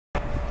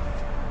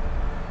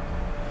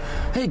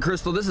Hey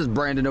Crystal, this is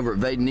Brandon over at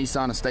Vaden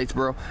Nissan of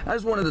Statesboro. I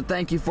just wanted to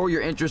thank you for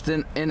your interest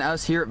in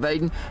us here at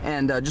Vaden,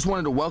 and just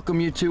wanted to welcome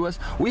you to us.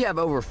 We have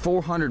over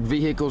 400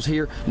 vehicles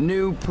here,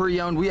 new,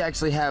 pre-owned. We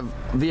actually have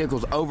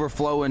vehicles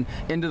overflowing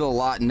into the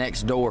lot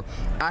next door.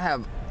 I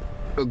have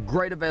a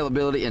great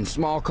availability in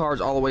small cars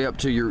all the way up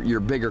to your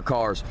bigger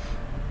cars.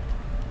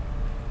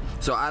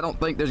 So I don't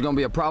think there's going to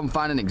be a problem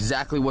finding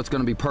exactly what's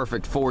going to be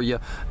perfect for you.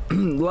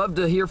 Love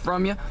to hear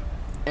from you.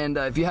 And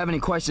if you have any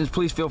questions,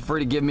 please feel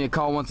free to give me a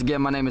call. Once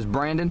again, my name is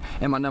Brandon,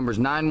 and my number is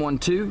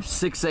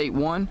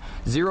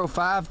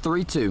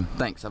 912-681-0532.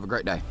 Thanks. Have a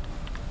great day.